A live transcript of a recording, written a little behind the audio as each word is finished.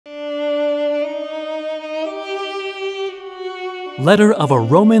Letter of a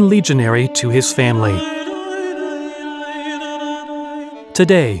Roman legionary to his family.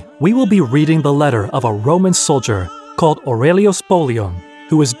 Today, we will be reading the letter of a Roman soldier called Aurelius Polion,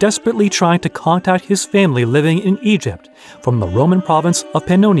 who is desperately trying to contact his family living in Egypt from the Roman province of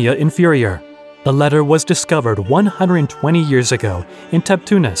Pannonia Inferior. The letter was discovered 120 years ago in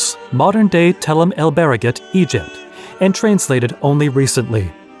Tebtunis, modern-day Tel el-Baragat, Egypt, and translated only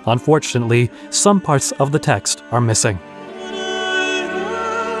recently. Unfortunately, some parts of the text are missing.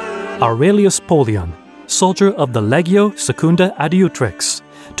 Aurelius Polion, soldier of the Legio II Adiutrix,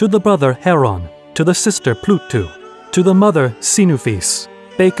 to the brother Heron, to the sister Plutu, to the mother Sinufis,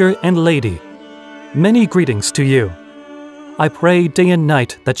 baker and lady. Many greetings to you. I pray day and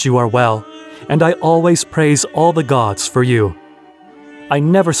night that you are well, and I always praise all the gods for you. I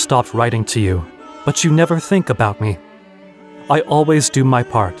never stopped writing to you, but you never think about me. I always do my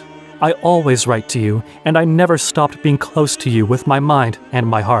part. I always write to you, and I never stopped being close to you with my mind and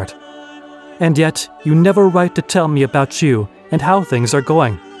my heart. And yet, you never write to tell me about you and how things are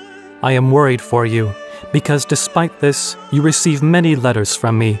going. I am worried for you, because despite this, you receive many letters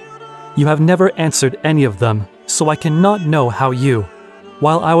from me. You have never answered any of them, so I cannot know how you.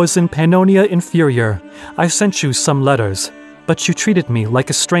 While I was in Pannonia Inferior, I sent you some letters, but you treated me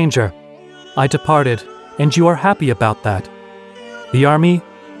like a stranger. I departed, and you are happy about that. The army?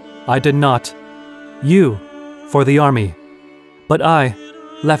 I did not. You, for the army. But I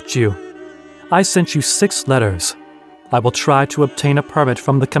left you. I sent you 6 letters. I will try to obtain a permit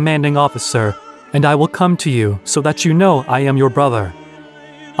from the commanding officer, and I will come to you so that you know I am your brother.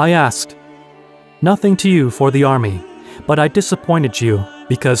 I asked nothing to you for the army, but I disappointed you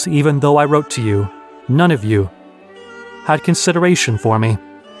because even though I wrote to you, none of you had consideration for me.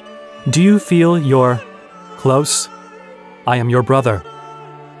 Do you feel you're close? I am your brother.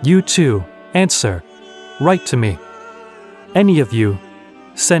 You too, answer, write to me. Any of you,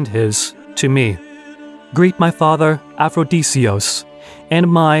 send his to me. Greet my father Aphrodisios and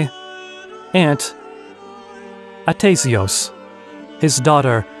my aunt Atasios, his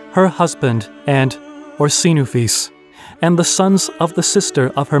daughter, her husband, and Orsinufis, and the sons of the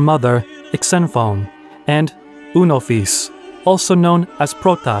sister of her mother Xenphon, and Unophis, also known as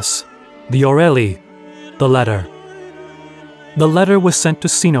Protas, the Aureli. The letter. The letter was sent to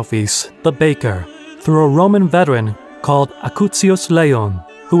Sinophis, the baker, through a Roman veteran called Acutius Leon,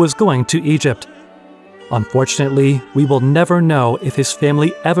 who was going to Egypt. Unfortunately, we will never know if his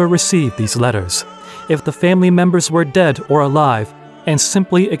family ever received these letters, if the family members were dead or alive, and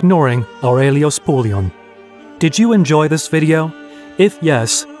simply ignoring Aurelius Polion. Did you enjoy this video? If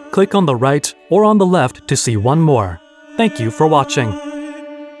yes, click on the right or on the left to see one more. Thank you for watching.